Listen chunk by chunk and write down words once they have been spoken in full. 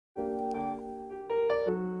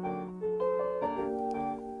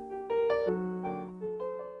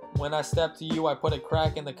When I step to you, I put a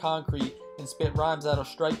crack in the concrete and spit rhymes that'll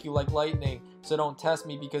strike you like lightning. So don't test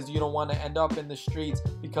me because you don't want to end up in the streets,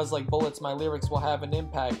 because like bullets my lyrics will have an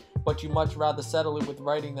impact. But you much rather settle it with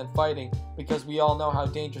writing than fighting, because we all know how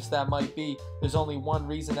dangerous that might be. There's only one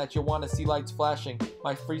reason that you want to see lights flashing.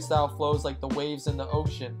 My freestyle flows like the waves in the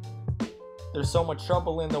ocean. There's so much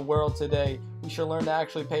trouble in the world today. We should learn to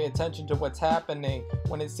actually pay attention to what's happening,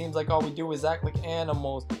 when it seems like all we do is act like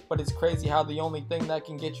animals. But it's crazy how the only thing that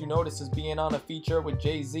can get you noticed is being on a feature with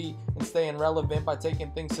Jay-Z and staying relevant by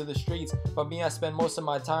taking things to the streets. But me, I spend most of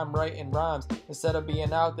my time writing rhymes instead of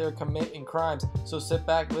being out there committing crimes. So sit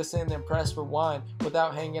back, listen, and press rewind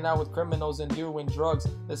without hanging out with criminals and doing drugs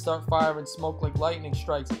that start firing smoke like lightning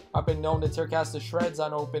strikes. I've been known to tear cast to shreds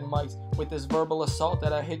on open mics with this verbal assault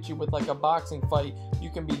that I hit you with like a boxing fight.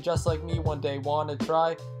 You can be just like me one day, wanna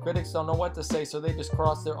try? Critics don't know what to say, so they just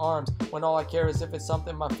cross their arms, when all I care is if it's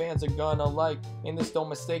something my fans are gonna like. In this, don't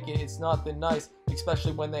mistake it, it's nothing nice,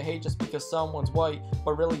 especially when they hate just because someone's white.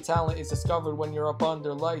 But really, talent is discovered when you're up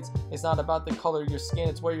under lights. It's not about the color of your skin,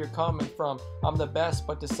 it's where you're coming from. I'm the best,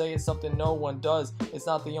 but to say it's something no one does. It's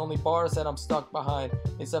not the only bars that I'm stuck behind.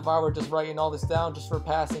 It's if I were just writing all this down just for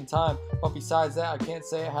passing time. But besides that, I can't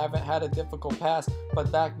say I haven't had a difficult past.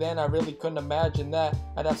 But back then, I really couldn't imagine that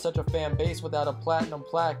I'd have such a fan base without a platinum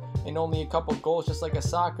plaque and only a couple goals, just like a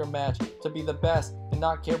soccer match. To be the best and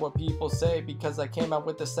not care what people say, because I came out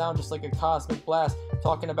with the sound just like a cosmic blast,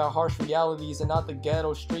 talking about harsh realities and not the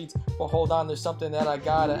ghetto streets. But hold on, there's something that I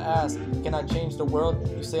gotta ask. Can I change the world?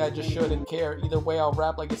 You say I just shouldn't care. Either way, I'll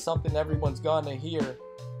rap like it's something everyone's gonna hear.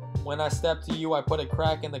 When I step to you, I put a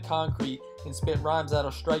crack in the concrete and spit rhymes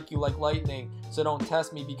that'll strike you like lightning. So don't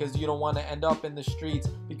test me because you don't want to end up in the streets,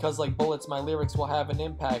 because like bullets my lyrics will have an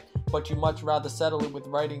impact. But you much rather settle it with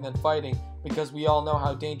writing than fighting, because we all know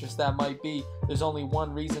how dangerous that might be. There's only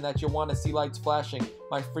one reason that you want to see lights flashing.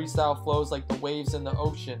 My freestyle flows like the waves in the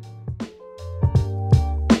ocean.